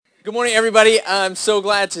Good morning, everybody. I'm so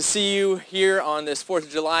glad to see you here on this 4th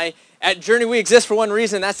of July. At Journey, we exist for one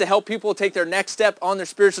reason. That's to help people take their next step on their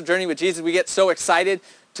spiritual journey with Jesus. We get so excited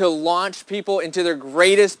to launch people into their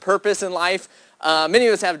greatest purpose in life. Many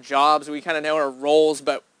of us have jobs. We kind of know our roles,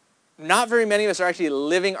 but not very many of us are actually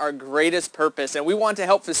living our greatest purpose. And we want to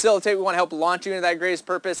help facilitate. We want to help launch you into that greatest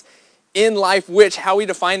purpose in life, which how we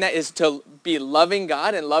define that is to be loving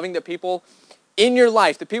God and loving the people in your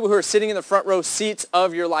life, the people who are sitting in the front row seats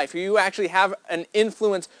of your life, who you actually have an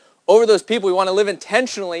influence over those people. We want to live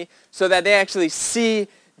intentionally so that they actually see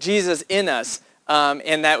Jesus in us,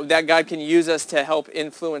 and that God can use us to help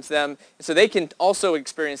influence them so they can also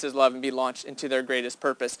experience His love and be launched into their greatest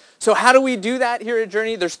purpose. So how do we do that here at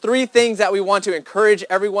Journey? There's 3 things that we want to encourage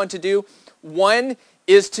everyone to do. One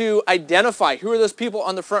is to identify who are those people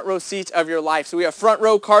on the front row seats of your life. So we have front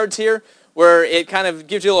row cards here, where it kind of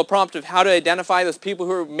gives you a little prompt of how to identify those people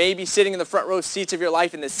who are maybe sitting in the front row seats of your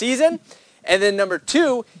life in this season. And then number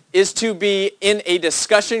 2 is to be in a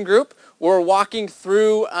discussion group. We're walking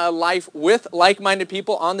through life with like-minded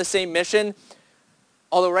people on the same mission.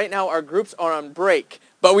 Although right now our groups are on break.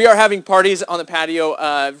 But we are having parties on the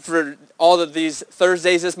patio for all of these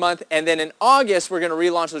Thursdays this month. And then in August, we're going to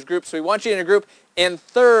relaunch those groups. So we want you in a group. And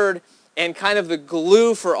third, and kind of the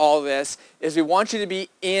glue for all this, is we want you to be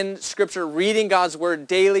in Scripture, reading God's Word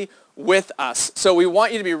daily with us. So we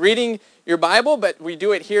want you to be reading your Bible, but we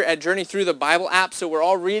do it here at Journey through the Bible app. So we're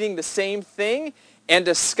all reading the same thing and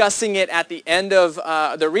discussing it at the end of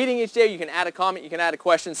the reading each day. You can add a comment, you can add a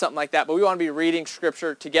question, something like that. But we want to be reading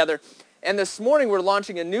Scripture together. And this morning we're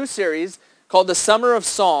launching a new series called The Summer of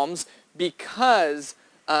Psalms, because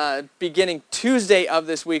beginning Tuesday of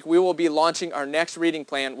this week, we will be launching our next reading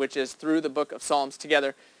plan, which is through the book of Psalms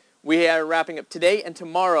together. We are wrapping up today and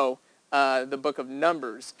tomorrow the book of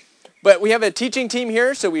Numbers. But we have a teaching team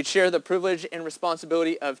here, so we share the privilege and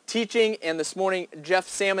responsibility of teaching. And this morning, Jeff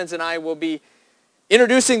Sammons and I will be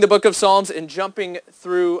introducing the book of Psalms and jumping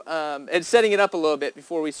through and setting it up a little bit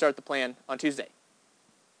before we start the plan on Tuesday.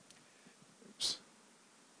 Oops.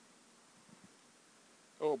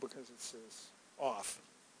 Oh, because it says off.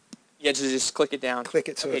 Yeah, just click it down. Click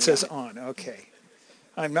it so Okay, it says got it. on. Okay.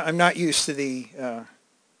 I'm not used to the,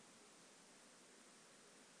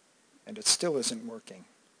 and it still isn't working.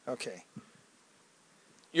 Okay.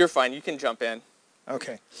 You're fine. You can jump in.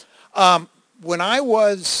 Okay. When I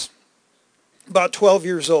was about 12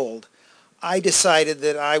 years old, I decided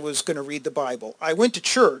that I was going to read the Bible. I went to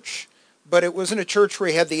church, but it wasn't a church where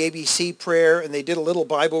you had the ABC prayer, and they did a little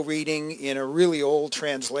Bible reading in a really old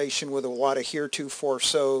translation with a lot of heretofore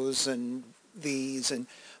so's and these, and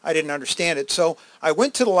I didn't understand it. So I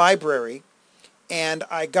went to the library, and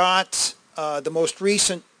I got the most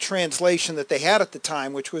recent translation that they had at the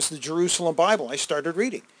time, which was the Jerusalem Bible. I started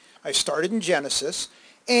reading. I started in Genesis,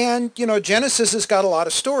 and, you know, Genesis has got a lot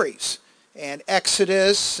of stories. And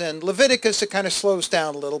Exodus and Leviticus, it kind of slows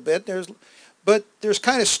down a little bit. But there's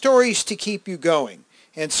kind of stories to keep you going.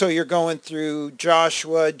 And so you're going through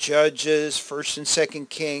Joshua, Judges, 1st and 2nd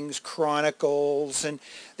Kings, Chronicles, and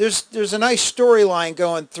there's a nice storyline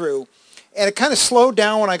going through. And it kind of slowed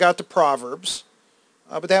down when I got to Proverbs,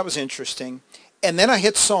 but that was interesting. And then I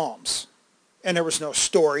hit Psalms, and there was no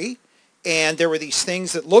story, and there were these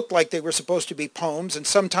things that looked like they were supposed to be poems, and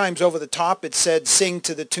sometimes over the top it said, sing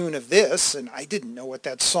to the tune of this, and I didn't know what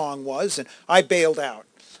that song was, and I bailed out.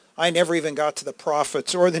 I never even got to the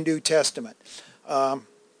prophets or the New Testament. So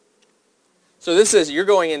this is, you're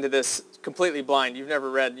going into this completely blind. You've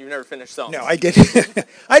never finished Psalms. No, I did.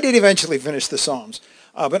 I did eventually finish the Psalms,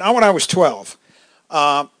 but not when I was 12.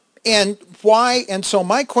 And why? And so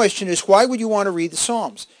my question is, why would you want to read the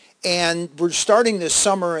Psalms? And we're starting this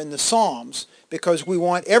summer in the Psalms because we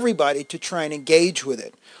want everybody to try and engage with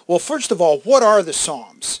it. Well, first of all, what are the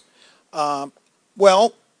Psalms?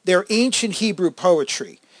 Well, they're ancient Hebrew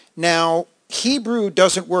poetry. Now, Hebrew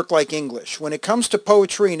doesn't work like English. When it comes to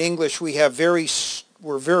poetry in English,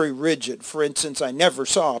 we're very rigid. For instance, I never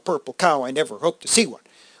saw a purple cow. I never hoped to see one.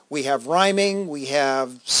 We have rhyming. We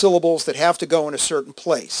have syllables that have to go in a certain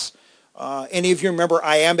place. Any of you remember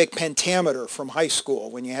iambic pentameter from high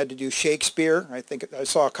school when you had to do Shakespeare? I think I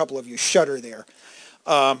saw a couple of you shudder there.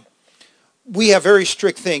 We have very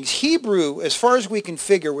strict things. Hebrew, as far as we can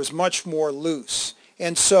figure, was much more loose.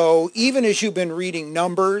 And so even as you've been reading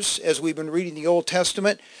Numbers, as we've been reading the Old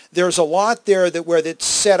Testament, there's a lot there where it's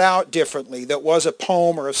set out differently, that was a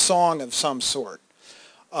poem or a song of some sort.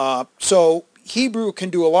 So Hebrew can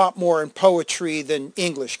do a lot more in poetry than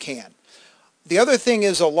English can. The other thing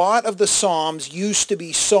is a lot of the Psalms used to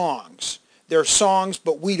be songs. They're songs,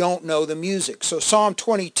 but we don't know the music. So Psalm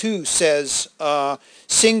 22 says,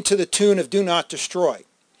 sing to the tune of Do Not Destroy.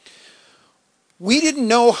 we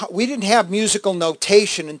didn't have musical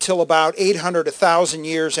notation until about 800, 1,000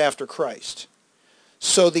 years after Christ.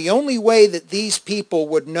 So the only way that these people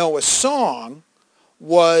would know a song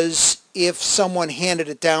was if someone handed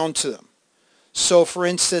it down to them. So for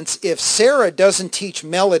instance, if Sarah doesn't teach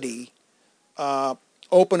melody,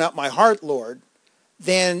 Open Up My Heart, Lord,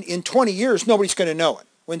 then in 20 years, nobody's going to know it.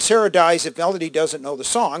 When Sarah dies, if Melody doesn't know the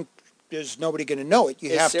song, there's nobody going to know it.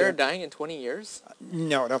 Is Sarah dying in 20 years?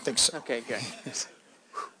 No, I don't think so. Okay, good.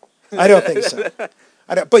 I don't think so.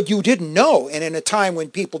 But you didn't know, and in a time when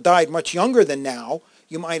people died much younger than now,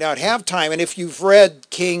 you might not have time. And if you've read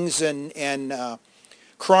Kings and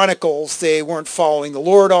Chronicles, they weren't following the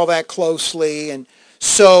Lord all that closely, and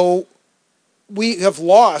so we have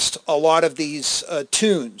lost a lot of these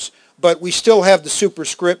tunes, but we still have the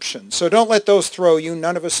superscription. So don't let those throw you.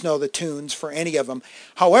 None of us know the tunes for any of them.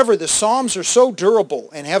 However, the Psalms are so durable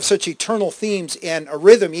and have such eternal themes and a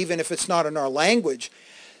rhythm, even if it's not in our language,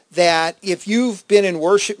 that if you've been in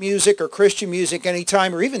worship music or Christian music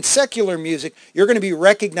anytime, or even secular music, you're going to be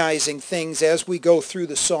recognizing things as we go through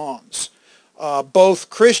the Psalms. Both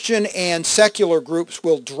Christian and secular groups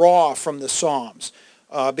will draw from the Psalms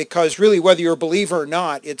because really, whether you're a believer or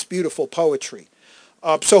not, it's beautiful poetry.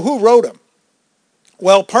 So who wrote them?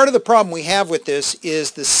 Well, part of the problem we have with this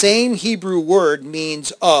is the same Hebrew word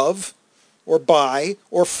means of, or by,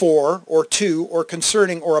 or for, or to, or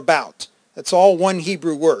concerning, or about. That's all one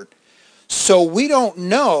Hebrew word. So we don't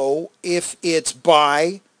know if it's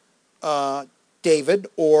by David,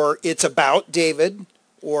 or it's about David,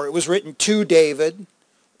 or it was written to David,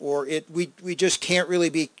 or we just can't really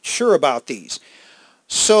be sure about these.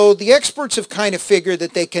 So the experts have kind of figured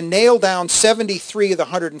that they can nail down 73 of the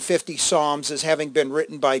 150 Psalms as having been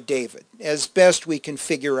written by David, as best we can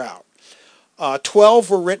figure out. 12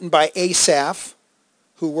 were written by Asaph,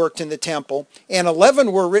 who worked in the temple, and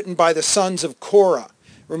 11 were written by the sons of Korah.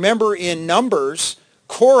 Remember in Numbers,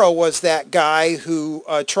 Korah was that guy who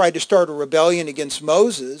tried to start a rebellion against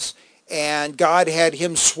Moses, and God had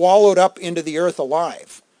him swallowed up into the earth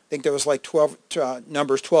alive. I think there was like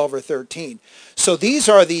Numbers 12 or 13. So these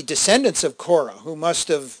are the descendants of Korah who must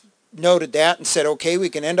have noted that and said, okay, we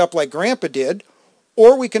can end up like Grandpa did,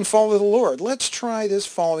 or we can follow the Lord. Let's try this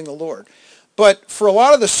following the Lord. But for a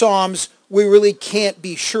lot of the Psalms, we really can't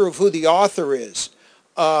be sure of who the author is.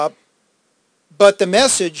 But the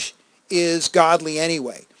message is godly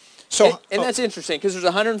anyway. So, and that's interesting because there's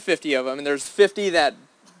 150 of them, and there's 50 that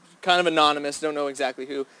kind of anonymous, don't know exactly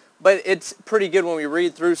who. But it's pretty good when we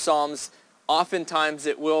read through Psalms. Oftentimes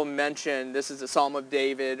it will mention this is a Psalm of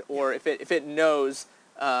David, or if it knows,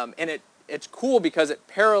 and it's cool because it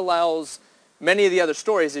parallels many of the other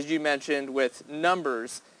stories, as you mentioned, with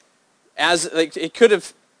Numbers. As like it could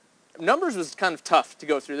have, Numbers was kind of tough to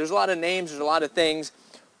go through. There's a lot of names, there's a lot of things,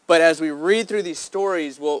 but as we read through these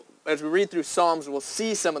stories, as we read through Psalms, we'll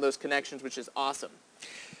see some of those connections, which is awesome.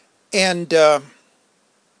 And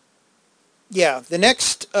yeah, the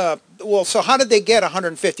next, so how did they get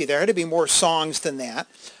 150? There had to be more songs than that.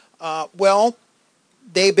 Well,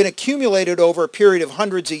 they've been accumulated over a period of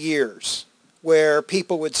hundreds of years where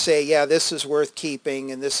people would say, yeah, this is worth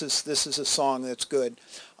keeping, and this is a song that's good.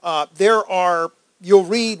 You'll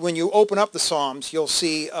read, when you open up the Psalms, you'll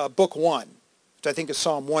see Book 1, which I think is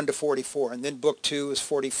Psalm 1 to 44, and then Book 2 is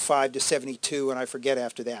 45 to 72, and I forget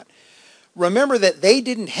after that. Remember that they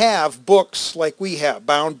didn't have books like we have,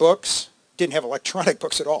 bound books, didn't have electronic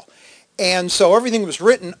books at all. And so everything was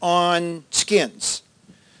written on skins.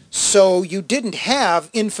 So you didn't have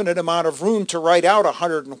infinite amount of room to write out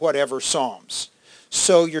 100 and whatever Psalms.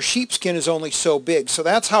 So your sheepskin is only so big. So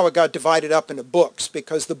that's how it got divided up into books,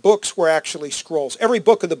 because the books were actually scrolls. Every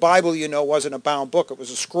book of the Bible, wasn't a bound book. It was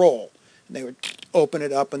a scroll. And they would open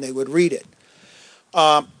it up and they would read it.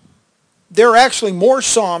 There are actually more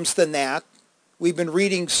Psalms than that. We've been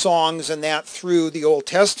reading songs and that through the Old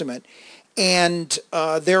Testament. And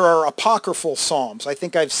there are apocryphal Psalms. I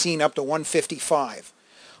think I've seen up to 155.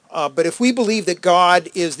 But if we believe that God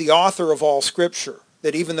is the author of all Scripture,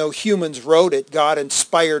 that even though humans wrote it, God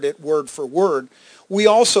inspired it word for word, we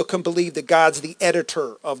also can believe that God's the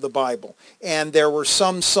editor of the Bible. And there were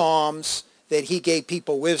some Psalms that he gave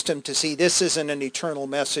people wisdom to see, this isn't an eternal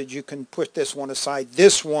message. You can put this one aside.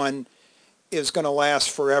 This one is going to last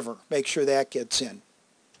forever. Make sure that gets in.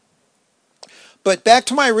 But back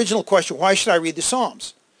to my original question, why should I read the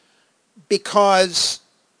Psalms? Because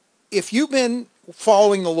if you've been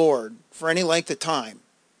following the Lord for any length of time,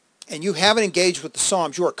 and you haven't engaged with the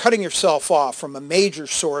Psalms, you are cutting yourself off from a major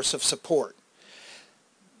source of support.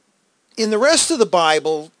 In the rest of the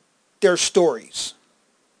Bible, there are stories.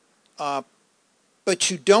 But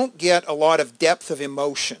you don't get a lot of depth of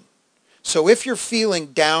emotion. So if you're feeling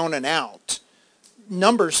down and out,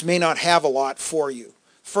 Numbers may not have a lot for you.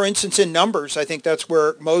 For instance, in Numbers, I think that's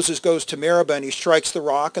where Moses goes to Meribah and he strikes the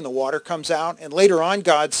rock and the water comes out. And later on,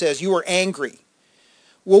 God says, you were angry.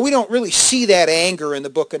 Well, we don't really see that anger in the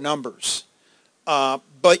book of Numbers.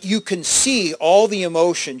 But you can see all the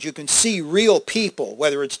emotions. You can see real people,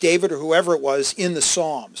 whether it's David or whoever it was, in the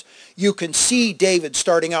Psalms. You can see David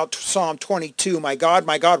starting out Psalm 22, my God,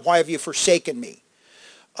 why have you forsaken me?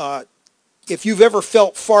 If you've ever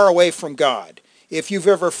felt far away from God, if you've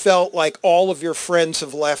ever felt like all of your friends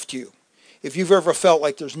have left you, if you've ever felt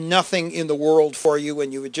like there's nothing in the world for you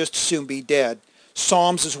and you would just soon be dead,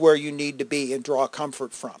 Psalms is where you need to be and draw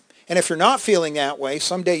comfort from. And if you're not feeling that way,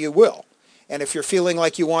 someday you will. And if you're feeling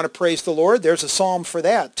like you want to praise the Lord, there's a psalm for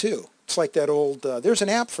that too. It's like that old, there's an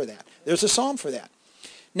app for that. There's a psalm for that.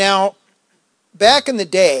 Now, back in the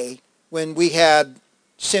day when we had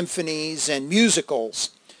symphonies and musicals,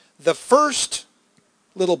 the first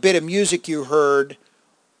little bit of music you heard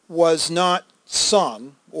was not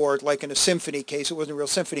sung, or like in a symphony case, it wasn't a real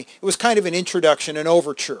symphony. It was kind of an introduction, an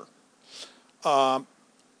overture.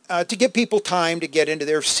 To give people time to get into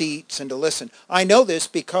their seats and to listen. I know this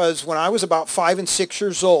because when I was about 5 and 6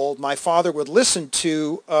 years old, my father would listen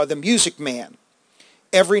to The Music Man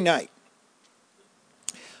every night.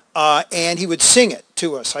 And he would sing it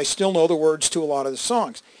to us. I still know the words to a lot of the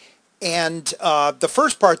songs. And the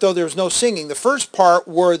first part, though, there was no singing. The first part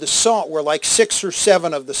were like 6 or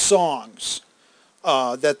 7 of the songs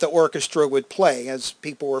that the orchestra would play as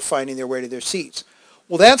people were finding their way to their seats.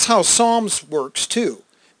 Well, that's how Psalms works, too.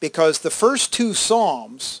 Because the first 2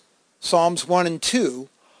 Psalms, Psalms 1 and 2,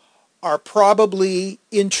 are probably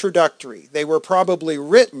introductory. They were probably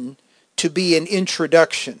written to be an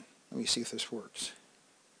introduction. Let me see if this works.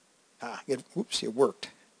 It worked.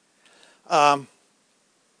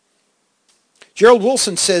 Gerald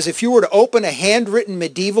Wilson says, if you were to open a handwritten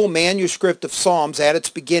medieval manuscript of Psalms at its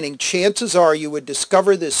beginning, chances are you would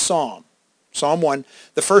discover this psalm, Psalm 1,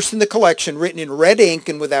 the first in the collection, written in red ink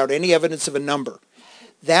and without any evidence of a number.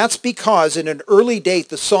 That's because in an early date,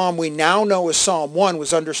 the psalm we now know as Psalm 1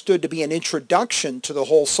 was understood to be an introduction to the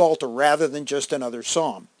whole Psalter rather than just another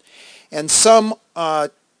psalm. And some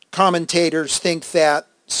commentators think that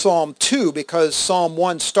Psalm 2, because Psalm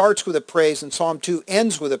 1 starts with a praise and Psalm 2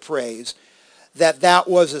 ends with a praise, that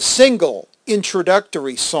was a single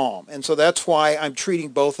introductory psalm. And so that's why I'm treating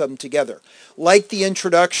both of them together. Like the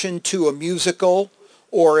introduction to a musical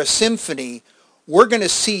or a symphony, we're going to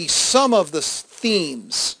see some of the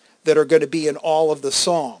themes that are going to be in all of the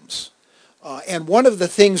Psalms. And one of the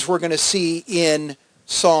things we're going to see in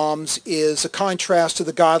Psalms is a contrast to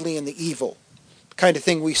the godly and the evil, the kind of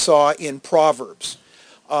thing we saw in Proverbs.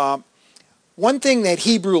 One thing that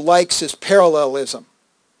Hebrew likes is parallelism,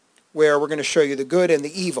 where we're going to show you the good and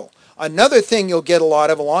the evil. Another thing you'll get a lot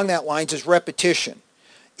of along that lines is repetition.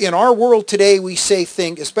 In our world today, we say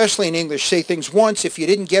things, especially in English, say things once. If you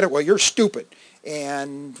didn't get it, well, you're stupid.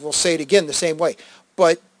 And we'll say it again the same way.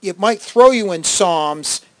 But it might throw you in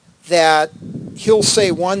Psalms that he'll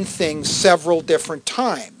say one thing several different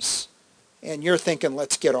times. And you're thinking,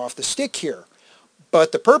 let's get off the stick here.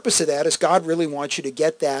 But the purpose of that is God really wants you to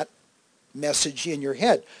get that message in your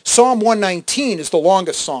head. Psalm 119 is the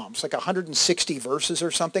longest psalm. It's like 160 verses or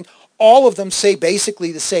something. All of them say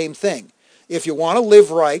basically the same thing. If you want to live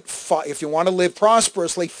right, if you want to live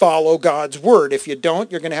prosperously, follow God's word. If you don't,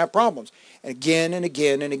 you're going to have problems. Again and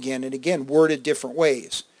again and again and again, worded different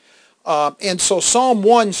ways. And so Psalm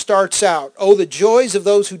 1 starts out, oh, the joys of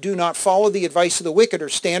those who do not follow the advice of the wicked or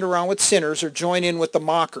stand around with sinners or join in with the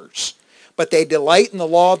mockers. But they delight in the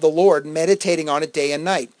law of the Lord, meditating on it day and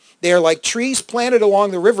night. They are like trees planted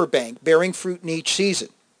along the riverbank, bearing fruit in each season.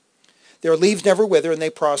 Their leaves never wither, and they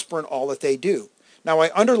prosper in all that they do. Now,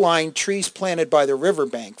 I underlined trees planted by the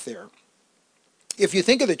riverbank there. If you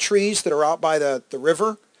think of the trees that are out by the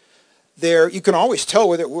river, there you can always tell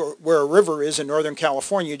where a river is in Northern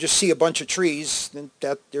California. You just see a bunch of trees, and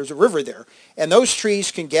there's a river there. And those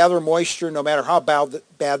trees can gather moisture no matter how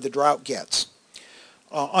bad the drought gets.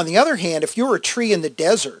 On the other hand, if you're a tree in the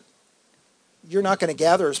desert, you're not going to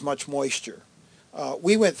gather as much moisture.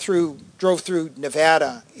 We drove through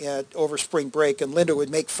Nevada over spring break, and Linda would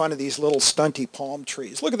make fun of these little stunty palm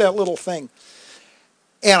trees. Look at that little thing.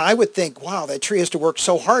 And I would think, wow, that tree has to work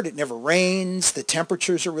so hard. It never rains. The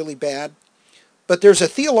temperatures are really bad. But there's a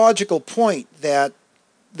theological point that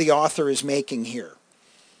the author is making here.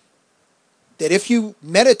 That if you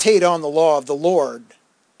meditate on the law of the Lord,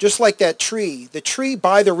 just like that tree, the tree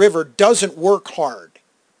by the river doesn't work hard.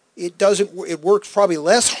 It works probably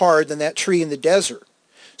less hard than that tree in the desert.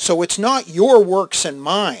 So it's not your works and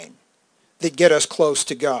mine that get us close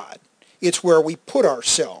to God. It's where we put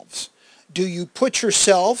ourselves. Do you put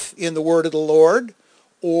yourself in the word of the Lord,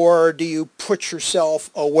 or do you put yourself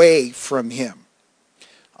away from him?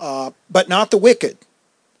 But not the wicked.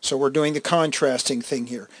 So we're doing the contrasting thing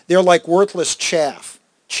here. They're like worthless chaff.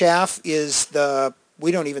 Chaff is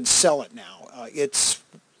we don't even sell it now. It's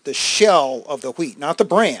the shell of the wheat, not the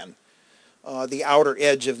bran, the outer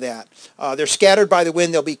edge of that. They're scattered by the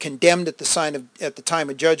wind. They'll be condemned at the time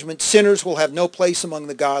of judgment. Sinners will have no place among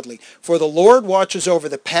the godly. For the Lord watches over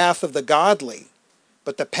the path of the godly,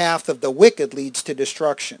 but the path of the wicked leads to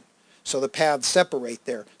destruction. So the paths separate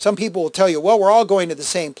there. Some people will tell you, well, we're all going to the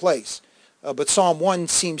same place. But Psalm 1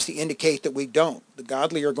 seems to indicate that we don't. The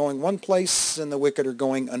godly are going one place and the wicked are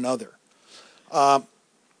going another.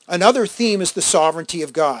 Another theme is the sovereignty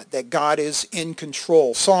of God, that God is in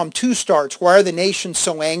control. Psalm 2 starts, why are the nations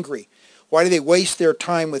so angry? Why do they waste their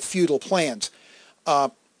time with futile plans? As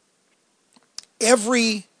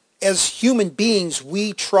human beings,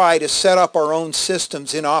 we try to set up our own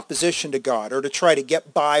systems in opposition to God or to try to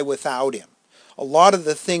get by without him. A lot of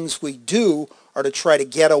the things we do are to try to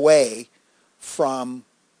get away from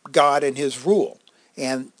God and his rule.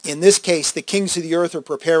 And in this case, the kings of the earth are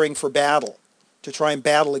preparing for battle, to try and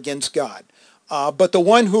battle against God. But the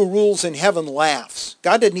one who rules in heaven laughs.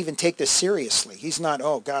 God didn't even take this seriously. He's not,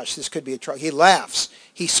 oh gosh, this could be a trouble. He laughs.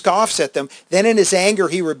 He scoffs at them. Then in his anger,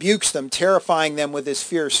 he rebukes them, terrifying them with his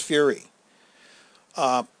fierce fury.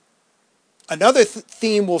 Another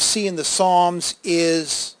theme we'll see in the Psalms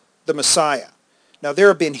is the Messiah. Now there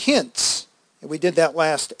have been hints, and we did that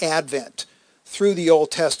last Advent, through the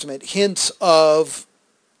Old Testament, hints of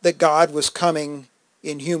that God was coming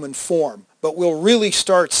in human form. But we'll really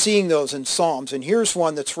start seeing those in Psalms. And here's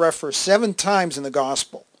one that's referenced 7 times in the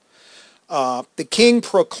Gospel. The king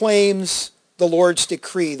proclaims the Lord's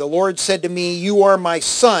decree. The Lord said to me, you are my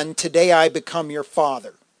son. Today I become your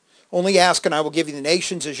father. Only ask and I will give you the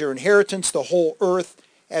nations as your inheritance, the whole earth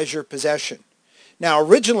as your possession. Now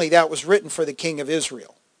originally that was written for the king of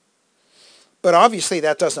Israel. But obviously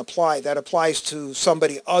that doesn't apply. That applies to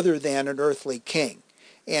somebody other than an earthly king.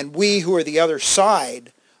 And we who are the other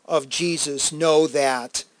side of Jesus know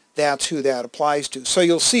that that's who that applies to. So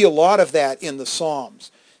you'll see a lot of that in the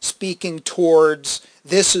Psalms, speaking towards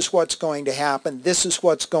this is what's going to happen, this is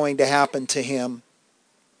what's going to happen to him.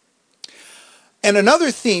 And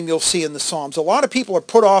another theme you'll see in the Psalms, a lot of people are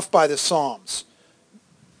put off by the Psalms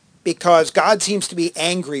because God seems to be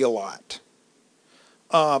angry a lot.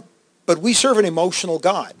 But we serve an emotional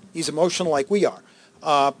God. He's emotional like we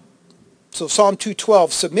are. So Psalm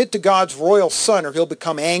 2:12, submit to God's royal son or he'll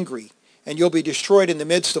become angry and you'll be destroyed in the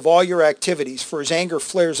midst of all your activities, for his anger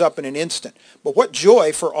flares up in an instant. But what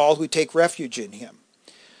joy for all who take refuge in him.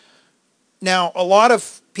 Now, a lot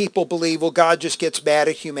of people believe, well, God just gets mad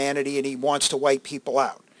at humanity and he wants to wipe people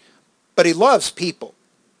out. But he loves people.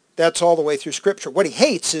 That's all the way through Scripture. What he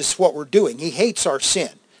hates is what we're doing. He hates our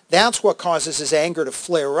sin. That's what causes his anger to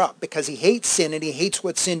flare up, because he hates sin and he hates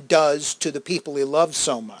what sin does to the people he loves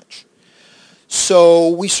so much. So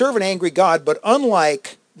we serve an angry God, but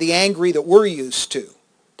unlike the angry that we're used to,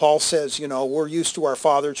 Paul says, we're used to our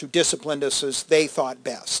fathers who disciplined us as they thought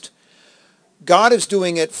best. God is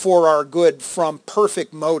doing it for our good from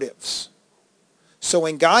perfect motives. So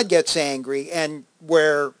when God gets angry, and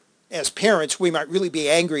where as parents we might really be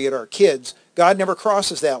angry at our kids, God never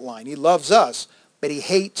crosses that line. He loves us, but he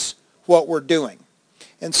hates what we're doing.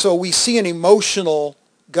 And so we see an emotional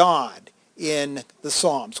God in the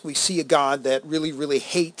Psalms. We see a God that really, really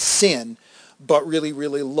hates sin, but really,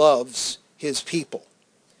 really loves his people.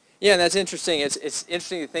 Yeah, and that's interesting. It's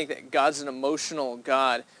interesting to think that God's an emotional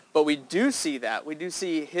God, but we do see that. We do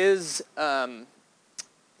see his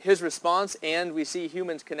response, and we see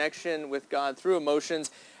humans' connection with God through emotions.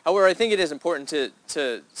 However, I think it is important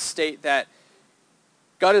to state that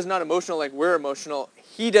God is not emotional like we're emotional.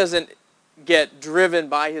 He doesn't get driven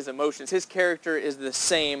by his emotions. His character is the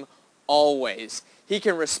same always. He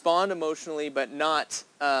can respond emotionally, but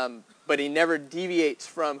he never deviates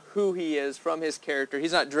from who he is, from his character.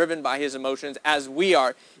 He's not driven by his emotions as we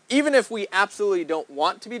are. Even if we absolutely don't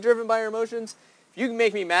want to be driven by our emotions, if you can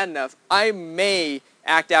make me mad enough, I may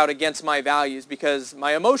act out against my values because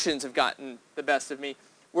my emotions have gotten the best of me,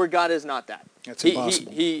 where God is not that. That's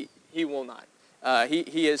impossible. He will not.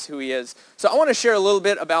 He is who he is. So I want to share a little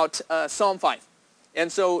bit about Psalm 5. And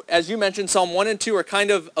so, as you mentioned, Psalm 1 and 2 are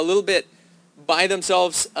kind of a little bit by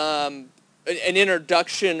themselves, an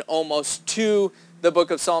introduction almost to the book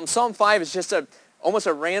of Psalms. Psalm 5 is just almost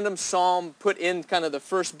a random psalm put in kind of the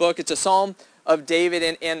first book. It's a psalm of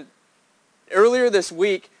David. And earlier this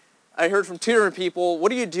week, I heard from two different people, what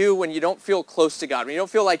do you do when you don't feel close to God? When you don't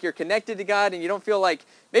feel like you're connected to God and you don't feel like,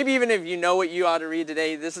 maybe even if you know what you ought to read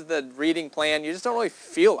today, this is the reading plan, you just don't really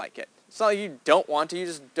feel like it. It's not like you don't want to, you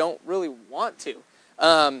just don't really want to.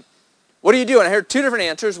 What do you do? And I heard two different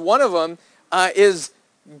answers. One of them is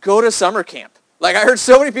go to summer camp. Like I heard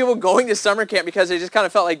so many people going to summer camp because they just kind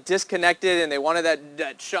of felt like disconnected and they wanted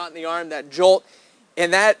that shot in the arm, that jolt.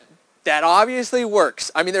 And that obviously works.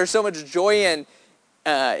 I mean, there's so much joy and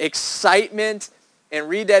excitement and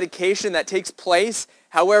rededication that takes place.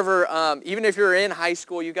 However, even if you're in high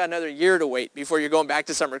school, you've got another year to wait before you're going back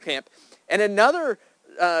to summer camp. And another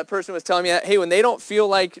person was telling me that, hey, when they don't feel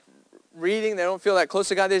like reading, they don't feel that close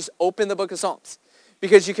to God, they just open the book of Psalms.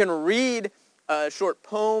 Because you can read a short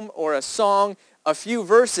poem or a song, a few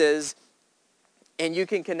verses, and you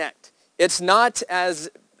can connect. It's not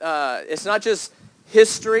just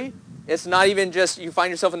history. It's not even just you find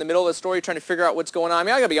yourself in the middle of a story trying to figure out what's going on. I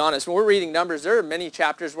mean, I got to be honest. When we're reading Numbers, there are many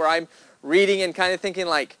chapters where I'm reading and kind of thinking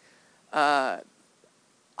like, I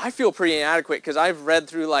feel pretty inadequate because I've read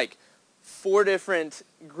through like 4 different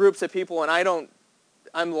groups of people and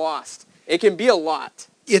I'm lost. It can be a lot.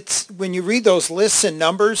 It's when you read those lists and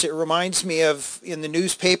numbers, it reminds me of in the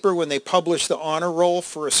newspaper when they publish the honor roll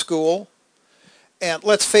for a school. And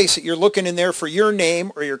let's face it, you're looking in there for your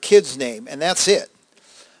name or your kid's name, and that's it.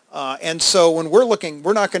 And so when we're looking,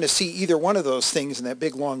 we're not going to see either one of those things in that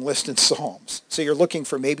big long list in Psalms. So you're looking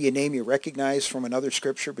for maybe a name you recognize from another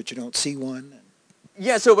scripture, but you don't see one.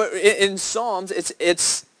 Yeah. So, but in Psalms,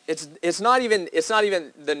 it's not even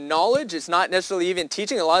the knowledge. It's not necessarily even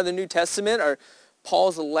teaching. A lot of the New Testament are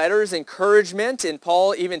Paul's letters, encouragement, and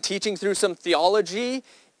Paul even teaching through some theology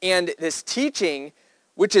and this teaching,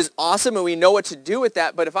 which is awesome, and we know what to do with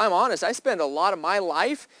that. But if I'm honest, I spend a lot of my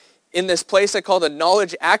life in this place I call the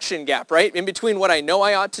knowledge action gap, right? In between what I know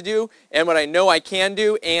I ought to do and what I know I can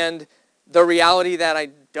do and the reality that I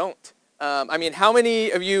don't. I mean, how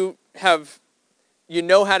many of you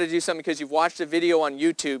know how to do something because you've watched a video on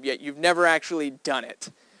YouTube, yet you've never actually done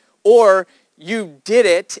it? Or you did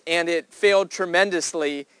it and it failed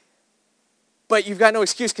tremendously, but you've got no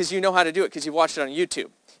excuse because you know how to do it because you've watched it on YouTube.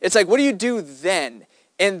 It's like, what do you do then?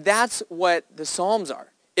 And that's what the Psalms are.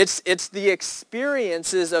 It's the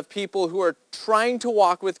experiences of people who are trying to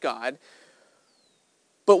walk with God,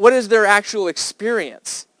 but what is their actual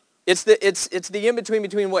experience? It's the in-between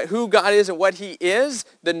between who God is and what he is,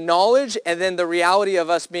 the knowledge, and then the reality of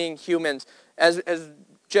us being humans. As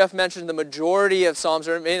Jeff mentioned, the majority of Psalms,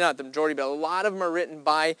 or maybe not the majority, but a lot of them are written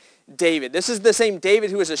by David. This is the same David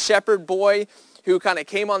who was a shepherd boy who kind of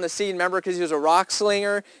came on the scene, remember, because he was a rock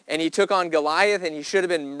slinger, and he took on Goliath, and he should have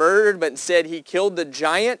been murdered, but instead he killed the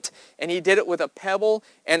giant, and he did it with a pebble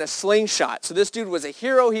and a slingshot. So this dude was a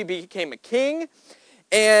hero. He became a king,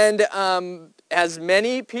 and as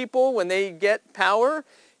many people, when they get power,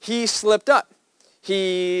 he slipped up.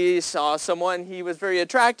 He saw someone he was very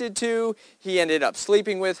attracted to. He ended up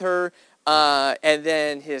sleeping with her. And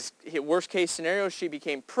then his worst case scenario, she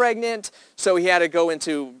became pregnant. So he had to go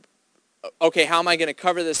into, okay, how am I going to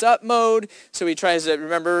cover this up mode? So he tries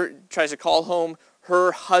to call home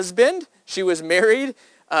her husband. She was married.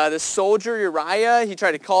 The soldier Uriah, he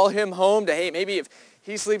tried to call him home to, hey, maybe if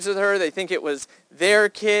he sleeps with her, they think it was their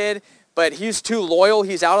kid. But he's too loyal.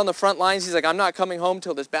 He's out on the front lines. He's like, I'm not coming home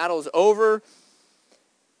till this battle is over.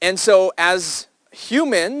 And so as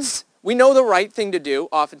humans, we know the right thing to do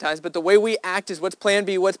oftentimes, but the way we act is what's plan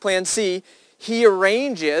B, what's plan C. He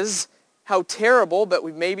arranges how terrible, but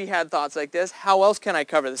we've maybe had thoughts like this, how else can I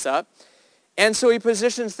cover this up? And so he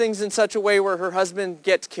positions things in such a way where her husband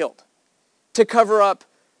gets killed to cover up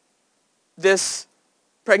this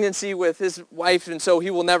pregnancy with his wife, and so he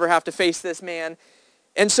will never have to face this man.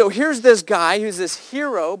 And so here's this guy who's this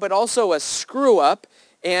hero, but also a screw-up,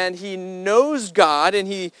 and he knows God, and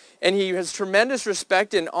he has tremendous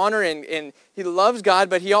respect and honor, and he loves God,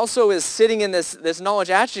 but he also is sitting in this knowledge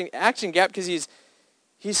action gap because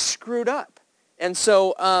he's screwed up. And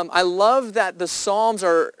so I love that the Psalms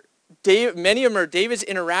many of them are David's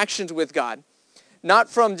interactions with God. Not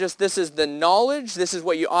from just this is the knowledge, this is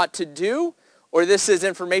what you ought to do, or this is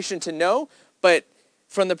information to know, but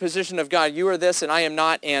from the position of God, you are this and I am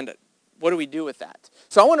not, and what do we do with that?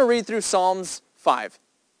 So I want to read through Psalms 5.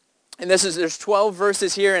 And there's 12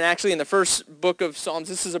 verses here, and actually in the first book of Psalms,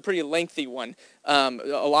 this is a pretty lengthy one. A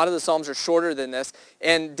lot of the Psalms are shorter than this.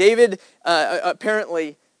 And David,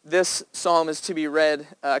 apparently, this psalm is to be read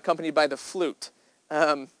accompanied by the flute.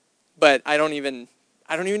 But I don't even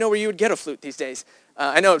know where you would get a flute these days.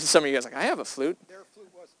 I know some of you guys are like, I have a flute.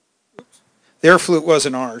 Their flute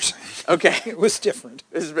wasn't ours. Okay. It was different.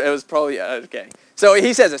 It was probably, okay. So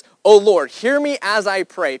he says this, "O Lord, hear me as I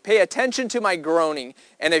pray. Pay attention to my groaning."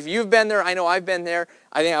 And if you've been there, I know I've been there.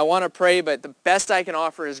 I think I want to pray, but the best I can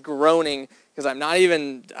offer is groaning because I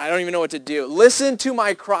don't even know what to do. "Listen to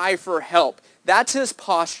my cry for help." That's his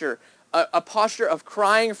posture, a posture of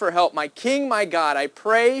crying for help. "My King, my God, I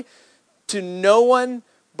pray to no one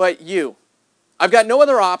but you." I've got no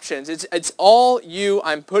other options. It's all you.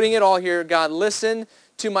 I'm putting it all here. God, listen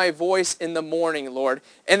to my voice in the morning, Lord.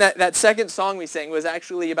 And that second song we sang was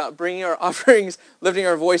actually about bringing our offerings, lifting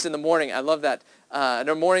our voice in the morning. I love that. In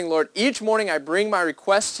the morning, Lord, each morning I bring my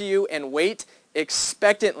requests to you and wait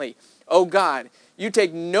expectantly. Oh God, you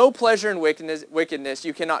take no pleasure in wickedness.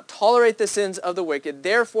 You cannot tolerate the sins of the wicked.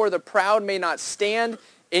 Therefore, the proud may not stand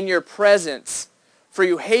in your presence, for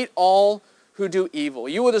you hate all who do evil.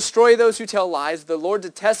 You will destroy those who tell lies. The Lord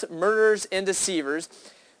detests murderers and deceivers.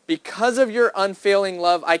 Because of your unfailing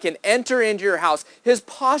love, I can enter into your house. His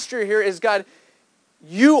posture here is, God,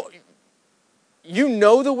 you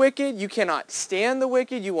know the wicked. You cannot stand the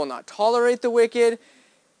wicked. You will not tolerate the wicked.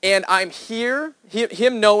 And I'm here,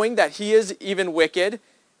 him knowing that he is even wicked.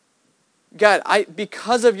 God,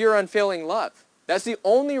 because of your unfailing love. That's the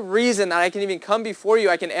only reason that I can even come before you.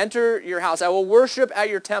 I can enter your house. I will worship at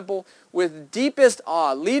your temple with deepest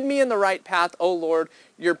awe. Lead me in the right path, O Lord.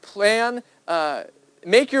 Your plan,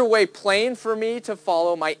 make your way plain for me to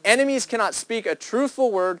follow. My enemies cannot speak a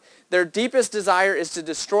truthful word. Their deepest desire is to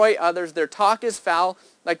destroy others. Their talk is foul,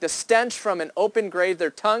 like the stench from an open grave. Their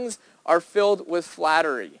tongues are filled with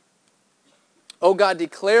flattery. O God,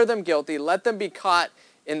 declare them guilty. Let them be caught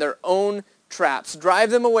in their own traps. Drive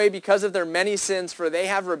them away because of their many sins, for they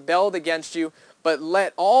have rebelled against you. But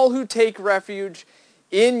let all who take refuge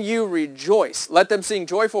in you rejoice. Let them sing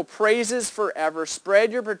joyful praises forever.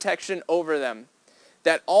 Spread your protection over them,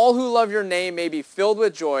 that all who love your name may be filled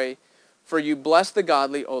with joy. For you bless the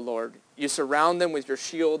godly, O Lord. You surround them with your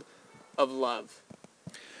shield of love.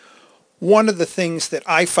 One of the things that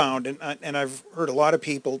I found, and I've heard a lot of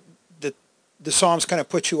people, that the Psalms kind of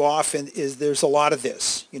put you off, and is there's a lot of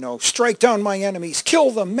this. Strike down my enemies,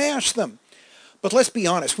 kill them, mash them. But let's be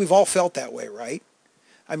honest, we've all felt that way, right?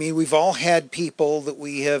 I mean, we've all had people that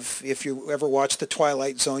we have, if you ever watched The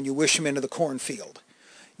Twilight Zone, you wish them into the cornfield.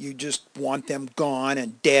 You just want them gone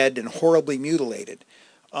and dead and horribly mutilated.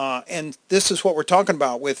 And this is what we're talking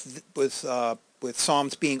about with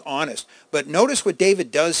Psalms being honest. But notice what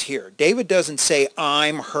David does here. David doesn't say,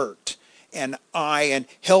 I'm hurt and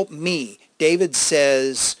help me. David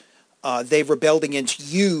says, they've rebelled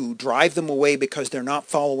against you. Drive them away because they're not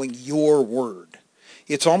following your word.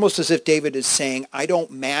 It's almost as if David is saying, I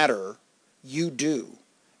don't matter, you do.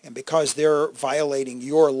 And because they're violating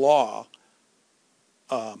your law,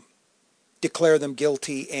 declare them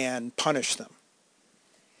guilty and punish them.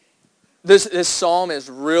 This psalm is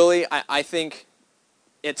really, I think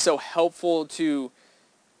it's so helpful to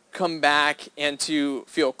come back and to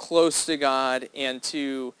feel close to God and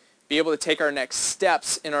to be able to take our next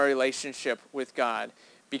steps in our relationship with God,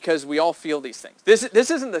 because we all feel these things.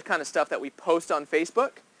 This isn't the kind of stuff that we post on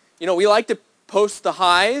Facebook. We like to post the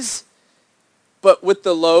highs, but with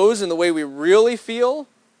the lows and the way we really feel,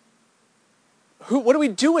 what do we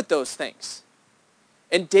do with those things?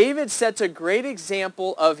 And David sets a great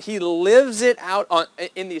example of, he lives it out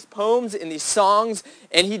in these poems, in these songs,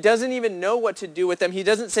 and he doesn't even know what to do with them. He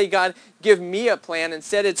doesn't say, God, give me a plan.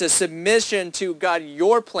 Instead, it's a submission to, God,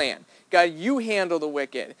 your plan. God, you handle the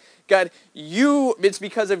wicked. God, it's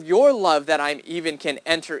because of your love that I even can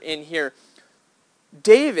enter in here.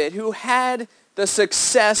 David, who had the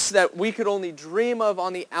success that we could only dream of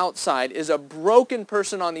on the outside, is a broken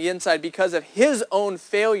person on the inside because of his own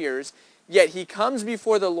failures. Yet he comes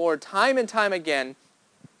before the Lord time and time again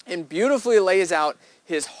and beautifully lays out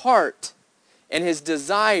his heart and his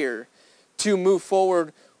desire to move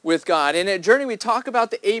forward with God. And at Journey, we talk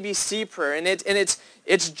about the ABC prayer, and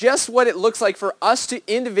it's just what it looks like for us to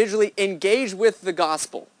individually engage with the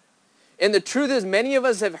gospel. And the truth is, many of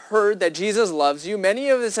us have heard that Jesus loves you. Many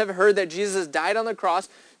of us have heard that Jesus died on the cross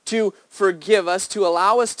to forgive us, to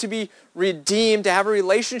allow us to be redeemed, to have a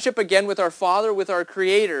relationship again with our Father, with our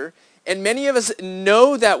Creator. And many of us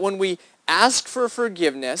know that when we ask for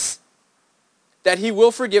forgiveness, that he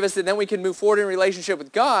will forgive us, and then we can move forward in relationship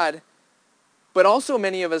with God. But also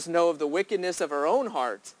many of us know of the wickedness of our own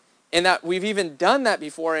hearts, and that we've even done that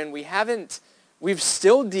before, and we've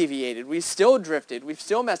still deviated, we've still drifted, we've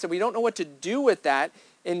still messed up. We don't know what to do with that.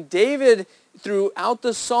 And David, throughout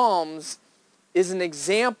the Psalms, is an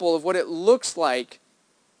example of what it looks like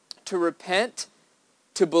to repent,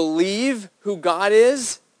 to believe who God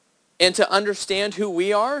is, and to understand who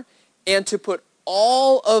we are, and to put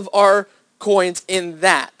all of our coins in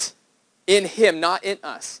that, in him, not in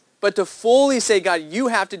us. But to fully say, God, you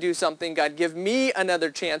have to do something. God, give me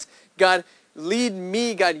another chance. God, lead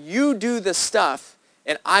me. God, you do the stuff,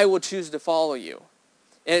 and I will choose to follow you.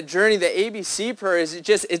 And at Journey, the ABC prayer is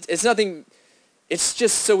it's nothing, it's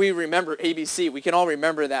just so we remember ABC. We can all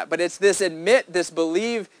remember that. But it's this admit, this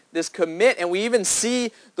believe, this commit. And we even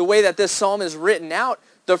see the way that this psalm is written out.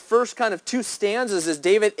 The first kind of two stanzas is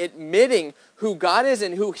David admitting who God is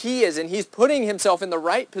and who he is. And he's putting himself in the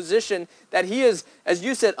right position that he is, as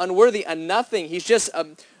you said, unworthy, a nothing. He's just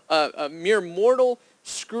a mere mortal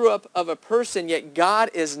screw-up of a person, yet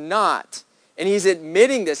God is not. And he's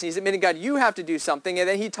admitting this. He's admitting, God, you have to do something. And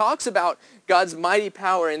then he talks about God's mighty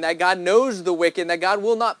power and that God knows the wicked and that God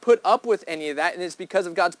will not put up with any of that. And it's because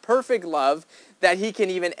of God's perfect love that he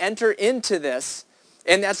can even enter into this.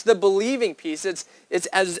 And that's the believing piece. It's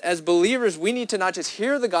as believers, we need to not just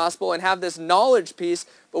hear the gospel and have this knowledge piece,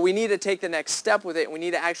 but we need to take the next step with it. We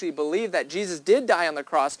need to actually believe that Jesus did die on the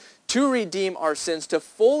cross to redeem our sins, to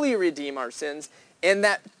fully redeem our sins, and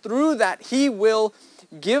that through that he will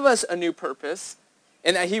give us a new purpose,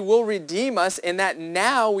 and that he will redeem us, and that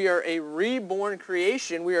now we are a reborn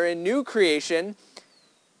creation. We are a new creation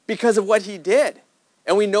because of what he did.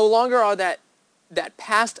 And we no longer are that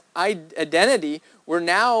past identity. We're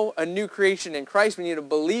now a new creation in Christ. We need to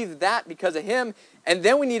believe that because of him, and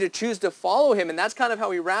then we need to choose to follow him. And that's kind of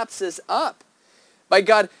how he wraps this up. By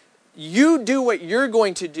God, you do what you're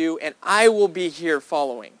going to do, and I will be here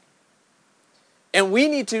following. And we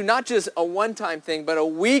need to, not just a one-time thing, but a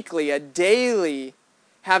weekly, a daily,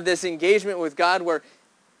 have this engagement with God where,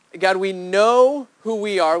 God, we know who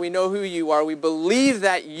we are. We know who you are. We believe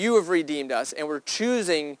that you have redeemed us, and we're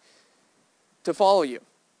choosing to follow you.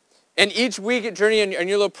 And each week at Journey, in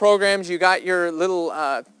your little programs, you got your little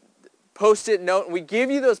Post-it note. And we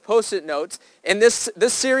give you those Post-it notes. And this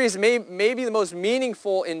series may be the most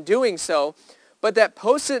meaningful in doing so. But that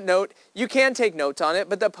Post-it note, you can take notes on it,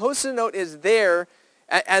 but the Post-it note is there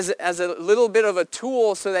as a little bit of a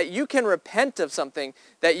tool so that you can repent of something,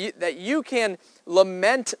 that you can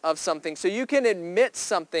lament of something, so you can admit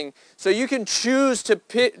something, so you can choose to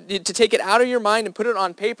take it out of your mind and put it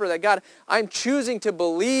on paper that, God, I'm choosing to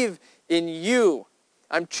believe in you.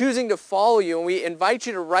 I'm choosing to follow you. And we invite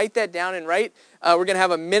you to write that down and we're going to have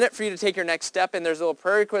a minute for you to take your next step, and there's a little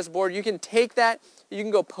prayer request board. You can take that. You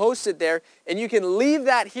can go post it there, and you can leave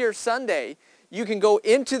that here Sunday. You can go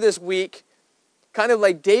into this week kind of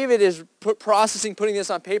like David is putting this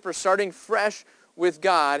on paper, starting fresh with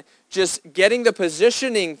God, just getting the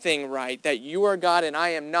positioning thing right, that you are God and I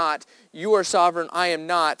am not. You are sovereign, I am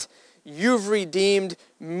not. You've redeemed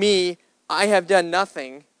me. I have done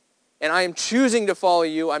nothing, and I am choosing to follow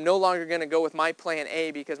you. I'm no longer going to go with my plan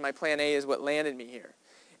A because my plan A is what landed me here.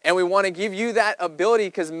 And we want to give you that ability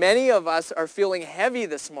because many of us are feeling heavy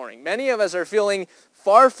this morning. Many of us are feeling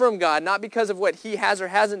far from God, not because of what he has or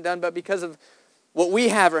hasn't done, but because of what we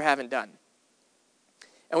have or haven't done.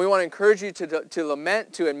 And we want to encourage you to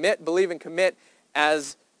lament, to admit, believe, and commit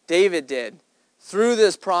as David did through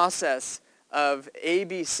this process of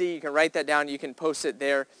ABC. You can write that down. You can post it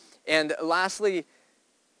there. And lastly,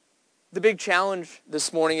 the big challenge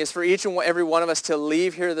this morning is for each and every one of us to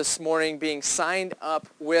leave here this morning being signed up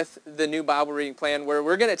with the new Bible reading plan, where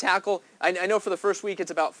we're going to tackle, I know for the first week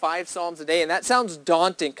it's about 5 Psalms a day, and that sounds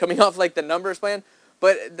daunting coming off like the Numbers plan,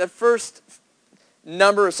 but the first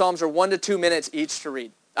number of Psalms are 1 to 2 minutes each to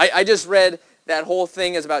read. I just read that whole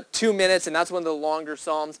thing is about 2 minutes, and that's one of the longer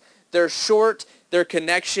Psalms. They're short, they're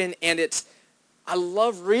connection, and I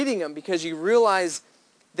love reading them because you realize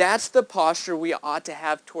that's the posture we ought to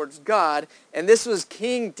have towards God. And this was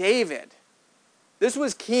King David. This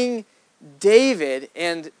was King David,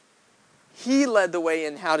 and he led the way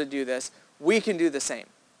in how to do this. We can do the same.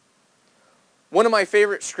 One of my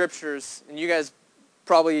favorite scriptures, and you guys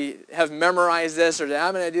probably have memorized this, or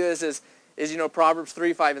I'm going to do this, is Proverbs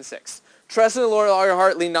 3, 5, and 6. Trust in the Lord with all your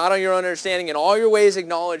heart, lean not on your own understanding, in all your ways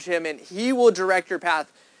acknowledge him, and he will direct your path.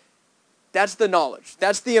 That's the knowledge.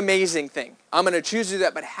 That's the amazing thing. I'm going to choose to do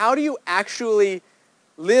that. But how do you actually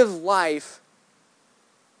live life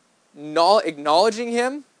acknowledging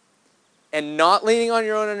him and not leaning on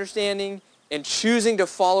your own understanding and choosing to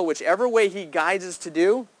follow whichever way he guides us to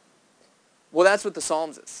do? Well, that's what the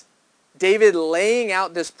Psalms is. David laying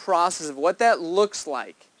out this process of what that looks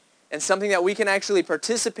like, and something that we can actually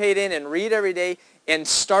participate in and read every day and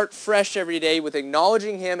start fresh every day with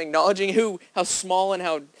acknowledging him, acknowledging how small and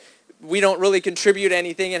how we don't really contribute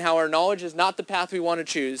anything, and how our knowledge is not the path we want to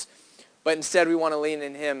choose, but instead we want to lean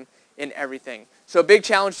in him in everything. So a big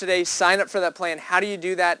challenge today, sign up for that plan. How do you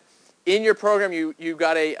do that? in your program, you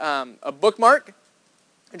got a bookmark.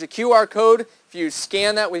 There's a QR code. If you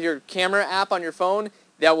scan that with your camera app on your phone,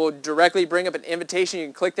 that will directly bring up an invitation. You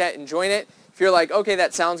can click that and join it. If you're like, okay,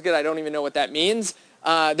 that sounds good, I don't even know what that means,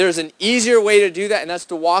 there's an easier way to do that, and that's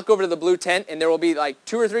to walk over to the blue tent, and there will be like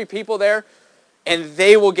 2 or 3 people there, and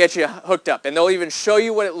they will get you hooked up. And they'll even show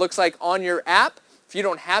you what it looks like on your app. If you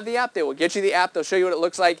don't have the app, they will get you the app. They'll show you what it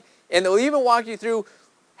looks like, and they'll even walk you through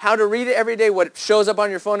how to read it every day, what shows up on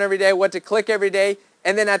your phone every day, what to click every day,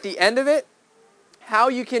 and then at the end of it, how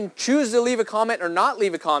you can choose to leave a comment or not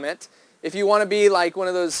leave a comment. If you want to be like one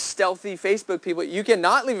of those stealthy Facebook people, you can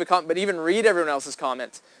not leave a comment, but even read everyone else's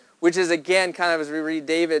comments, which is, again, kind of as we read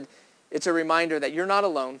David, it's a reminder that you're not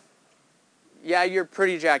alone. Yeah, you're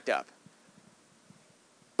pretty jacked up,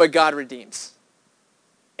 but God redeems.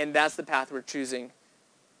 And that's the path we're choosing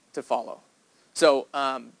to follow. So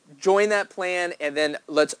join that plan, and then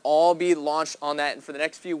let's all be launched on that. And for the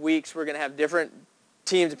next few weeks, we're going to have different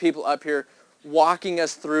teams of people up here walking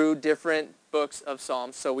us through different books of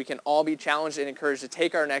Psalms so we can all be challenged and encouraged to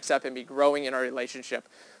take our next step and be growing in our relationship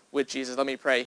with Jesus. Let me pray.